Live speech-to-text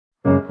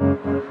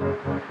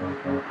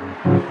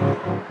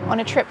on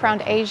a trip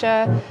around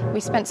Asia. We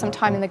spent some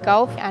time in the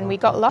Gulf and we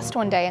got lost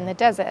one day in the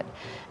desert.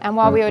 And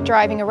while we were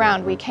driving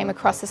around, we came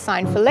across a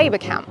sign for labour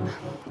camp.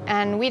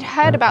 And we'd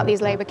heard about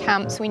these labour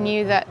camps. We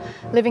knew that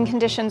living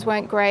conditions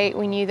weren't great.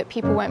 We knew that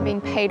people weren't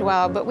being paid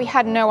well, but we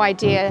had no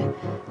idea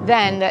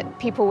then that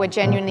people were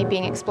genuinely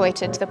being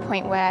exploited to the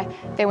point where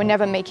they were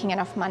never making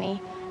enough money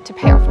to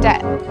pay off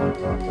debt.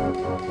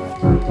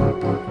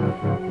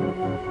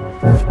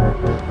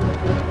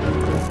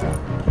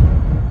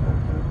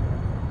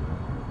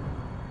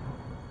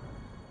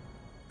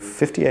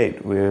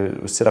 '58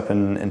 was set up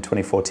in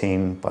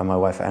 2014 by my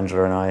wife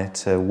Angela and I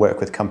to work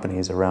with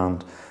companies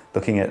around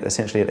looking at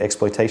essentially at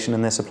exploitation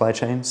in their supply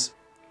chains.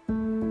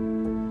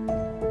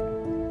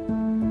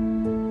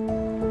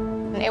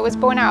 It was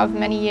born out of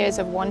many years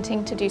of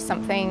wanting to do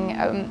something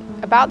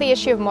about the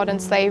issue of modern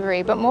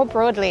slavery, but more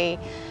broadly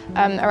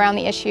around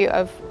the issue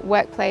of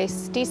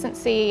workplace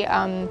decency,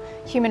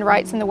 human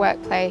rights in the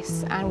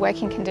workplace, and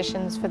working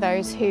conditions for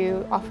those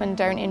who often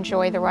don't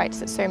enjoy the rights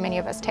that so many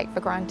of us take for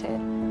granted.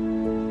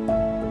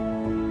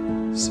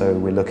 So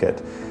we look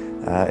at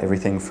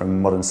everything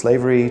from modern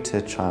slavery to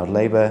child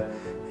labour,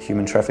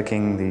 human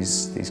trafficking,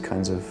 these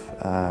kinds of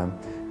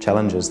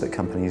challenges that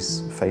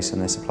companies face in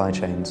their supply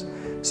chains.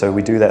 So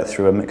we do that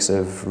through a mix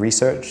of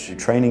research,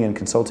 training and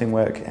consulting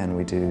work, and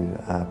we do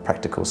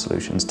practical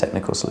solutions,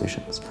 technical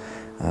solutions.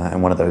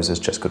 And one of those is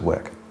Just Good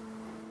Work.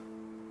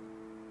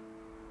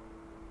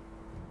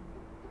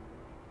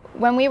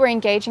 When we were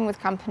engaging with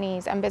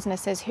companies and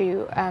businesses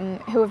who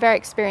were very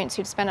experienced,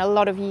 who'd spent a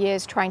lot of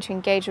years trying to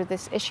engage with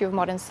this issue of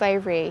modern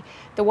slavery,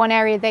 the one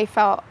area they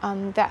felt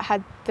that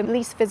had the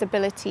least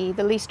visibility,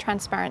 the least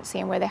transparency,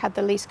 and where they had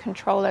the least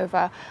control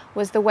over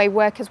was the way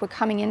workers were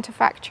coming into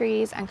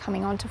factories and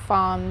coming onto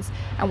farms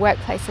and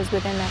workplaces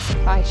within their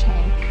supply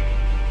chain.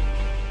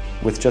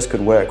 With Just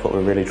Good Work, what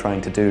we're really trying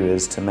to do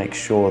is to make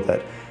sure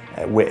that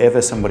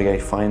wherever somebody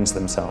finds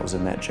themselves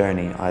in that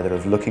journey, either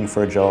of looking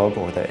for a job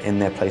or they're in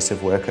their place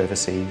of work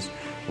overseas,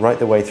 right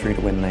the way through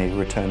to when they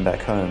return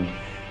back home,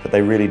 that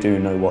they really do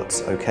know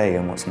what's okay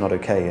and what's not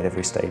okay at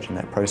every stage in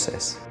that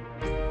process.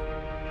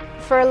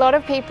 For a lot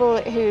of people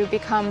who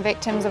become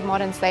victims of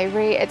modern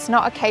slavery, it's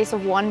not a case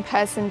of one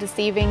person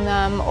deceiving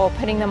them or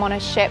putting them on a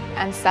ship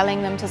and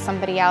selling them to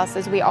somebody else,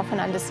 as we often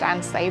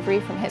understand slavery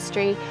from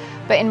history.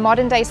 But in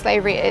modern day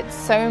slavery, it's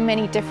so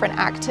many different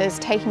actors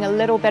taking a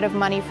little bit of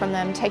money from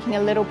them, taking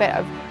a little bit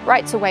of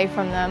rights away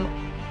from them.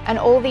 And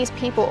all these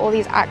people, all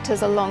these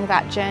actors along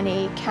that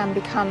journey can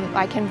become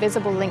like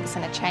invisible links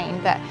in a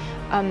chain that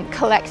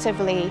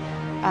collectively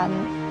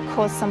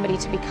cause somebody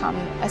to become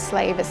a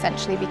slave,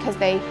 essentially, because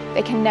they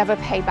can never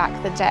pay back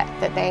the debt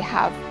that they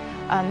have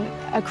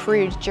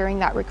accrued during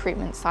that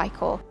recruitment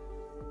cycle.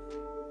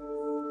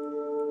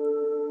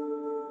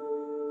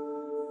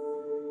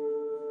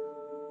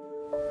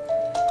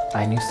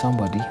 I knew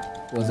somebody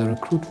who was a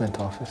recruitment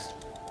office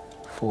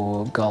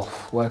for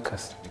Gulf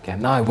workers.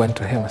 Again, now I went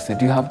to him and said,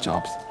 "Do you have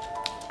jobs?"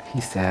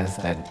 He says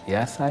that,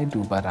 "Yes, I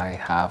do, but I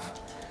have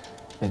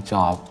a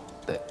job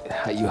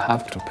that you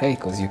have to pay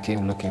because you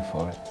came looking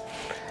for it."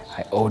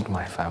 I owed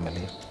my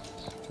family.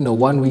 You know,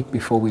 1 week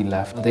before we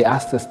left, they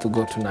asked us to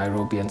go to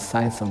Nairobi and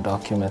sign some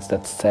documents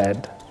that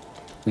said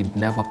we'd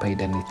never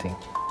paid anything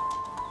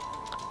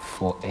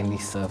for any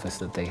service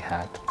that they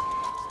had.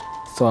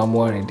 So I'm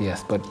worried,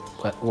 yes, but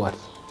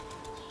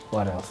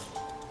what else?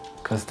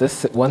 Because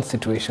this one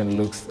situation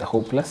looks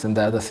hopeless, and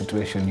the other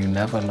situation you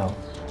never know.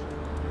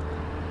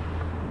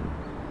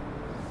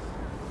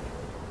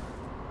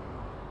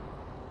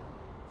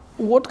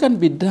 What can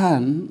be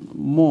done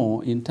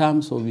more in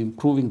terms of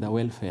improving the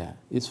welfare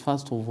is,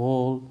 first of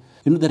all,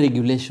 the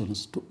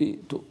regulations,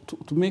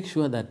 to make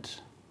sure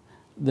that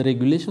the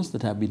regulations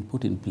that have been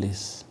put in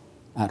place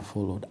are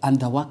followed, and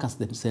the workers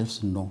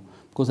themselves know.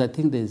 Because I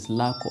think there is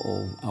lack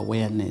of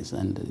awareness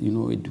and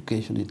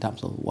education in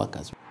terms of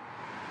workers.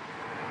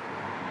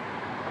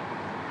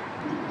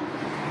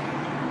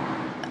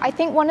 I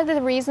think one of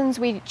the reasons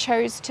we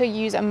chose to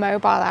use a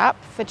mobile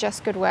app for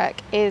Just Good Work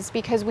is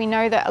because we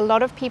know that a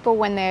lot of people,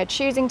 when they're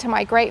choosing to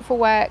migrate for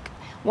work,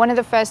 one of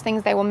the first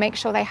things they will make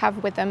sure they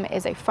have with them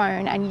is a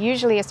phone, and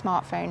usually a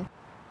smartphone.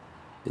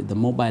 The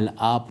mobile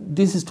app,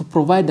 this is to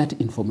provide that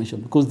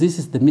information, because this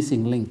is the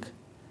missing link.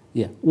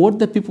 Yeah. What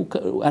the people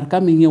are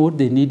coming here, what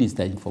they need is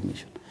the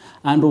information.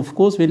 And of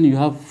course, when you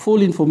have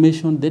full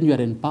information, then you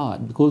are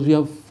empowered, because we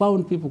have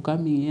found people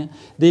coming here,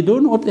 they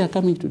don't know what they are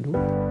coming to do.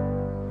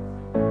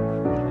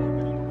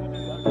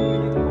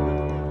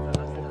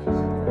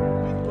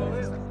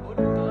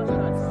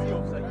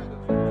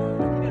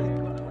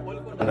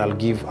 And I'll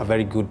give a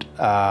very good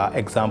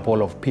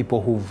example of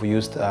people who've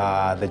used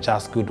the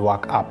Just Good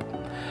Work app.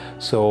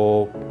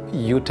 So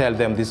you tell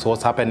them this is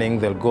what's happening,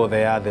 they'll go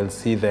there, they'll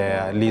see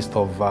the list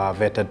of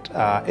vetted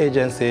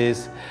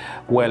agencies.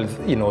 well,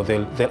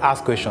 they'll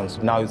ask questions.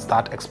 Now you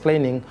start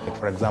explaining.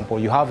 For example,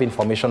 you have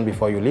information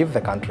before you leave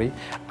the country,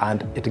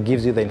 and it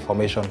gives you the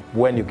information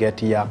when you get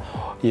here.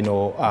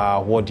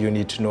 What do you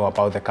need to know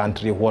about the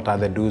country? What are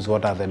the do's?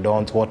 What are the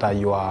don'ts? What are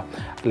your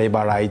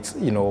labor rights?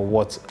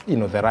 What's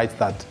the rights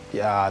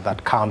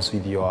that comes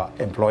with your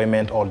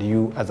employment or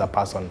you as a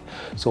person.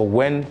 So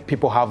when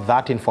people have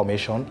that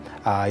information,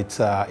 it's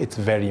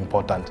very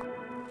important.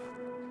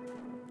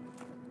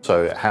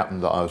 So it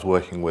happened that I was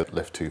working with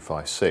Lift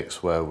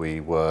 256, where we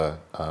were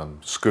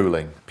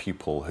schooling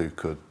people who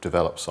could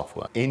develop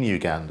software in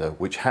Uganda,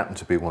 which happened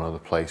to be one of the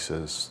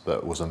places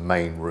that was a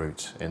main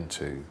route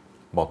into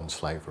modern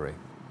slavery.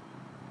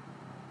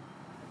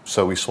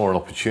 So we saw an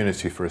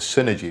opportunity for a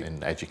synergy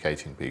in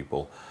educating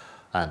people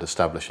and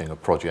establishing a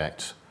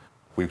project.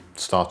 We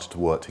started to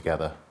work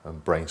together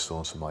and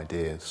brainstorm some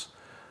ideas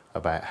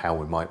about how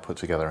we might put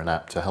together an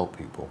app to help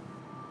people.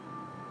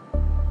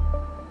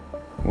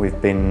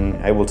 We've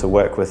been able to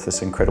work with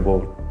this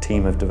incredible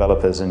team of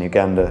developers in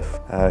Uganda,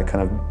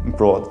 kind of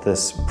brought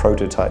this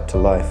prototype to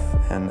life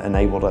and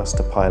enabled us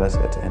to pilot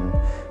it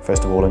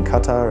first of all in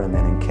Qatar and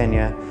then in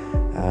Kenya,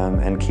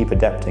 and keep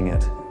adapting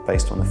it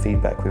based on the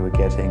feedback we were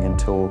getting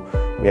until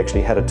we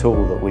actually had a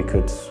tool that we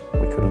could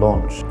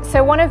launch.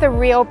 So one of the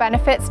real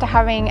benefits to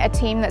having a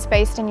team that's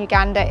based in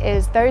Uganda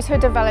is those who are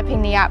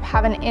developing the app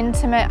have an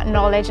intimate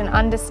knowledge and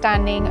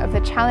understanding of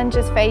the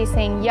challenges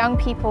facing young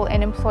people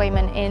in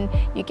employment in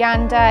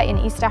Uganda, in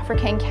East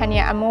Africa, in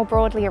Kenya, and more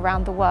broadly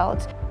around the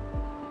world.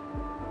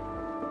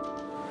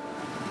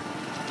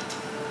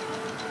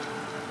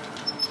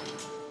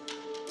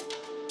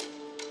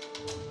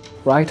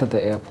 Right at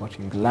the airport,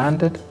 you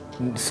landed.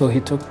 So he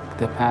took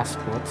the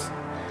passports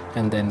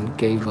and then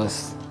gave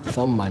us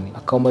some money,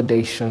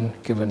 accommodation,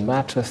 given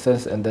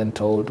mattresses, and then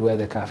told where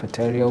the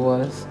cafeteria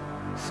was.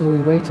 So we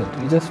waited,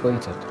 we just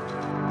waited.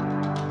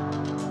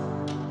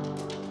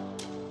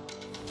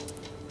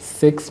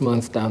 6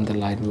 months down the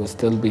line, we were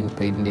still being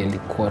paid nearly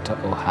quarter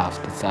or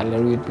half the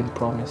salary we'd been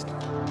promised.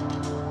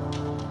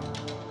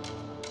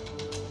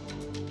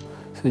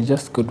 So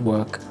Just Good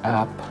Work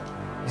app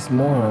is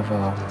more of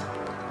an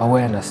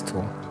awareness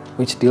tool,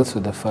 which deals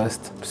with the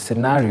first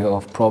scenario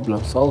of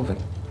problem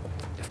solving.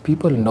 If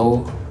people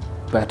know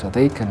better,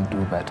 they can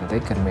do better, they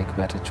can make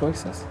better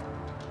choices.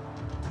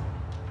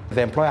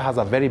 The employer has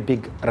a very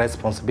big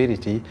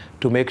responsibility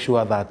to make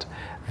sure that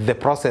the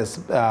process,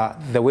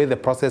 the way the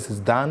process is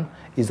done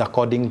is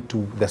according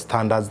to the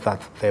standards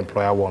that the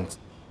employer wants.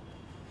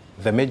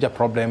 The major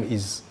problem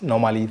is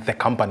normally the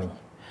company.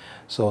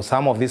 So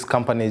some of these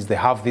companies, they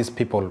have these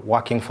people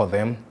working for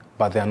them,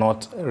 but they're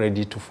not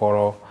ready to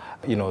follow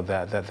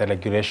the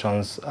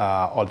regulations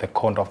or the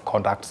code of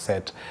conduct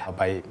set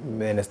by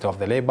Ministry of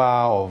the Labour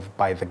or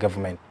by the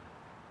government.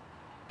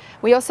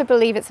 We also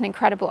believe it's an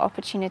incredible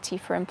opportunity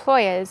for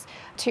employers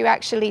to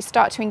actually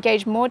start to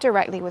engage more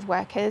directly with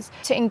workers,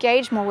 to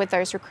engage more with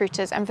those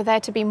recruiters, and for there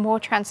to be more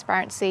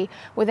transparency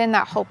within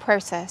that whole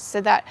process,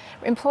 so that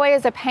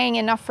employers are paying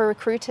enough for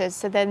recruiters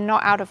so they're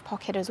not out of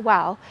pocket as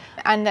well,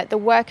 and that the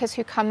workers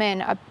who come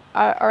in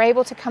are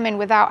able to come in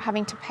without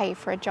having to pay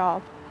for a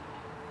job.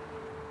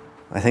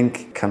 I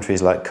think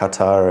countries like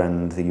Qatar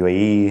and the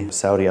UAE,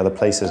 Saudi, other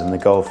places in the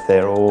Gulf,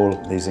 they're all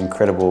these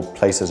incredible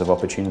places of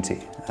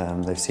opportunity.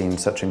 They've seen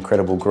such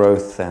incredible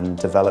growth and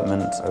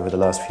development over the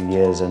last few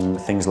years, and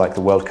things like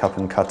the World Cup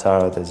in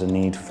Qatar, there's a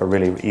need for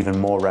really even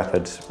more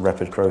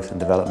rapid growth and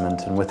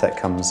development, and with that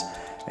comes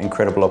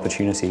incredible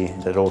opportunity.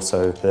 That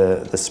also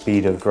the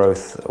speed of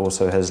growth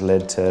also has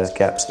led to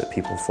gaps that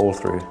people fall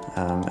through,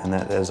 and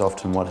that is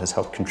often what has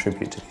helped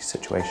contribute to these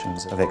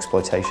situations of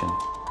exploitation.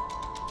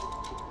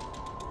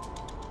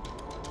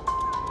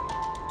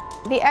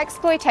 The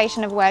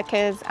exploitation of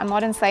workers and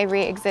modern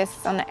slavery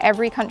exists in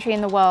every country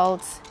in the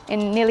world,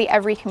 in nearly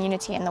every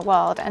community in the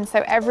world, and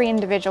so every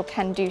individual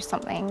can do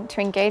something to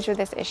engage with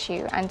this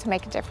issue and to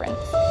make a difference.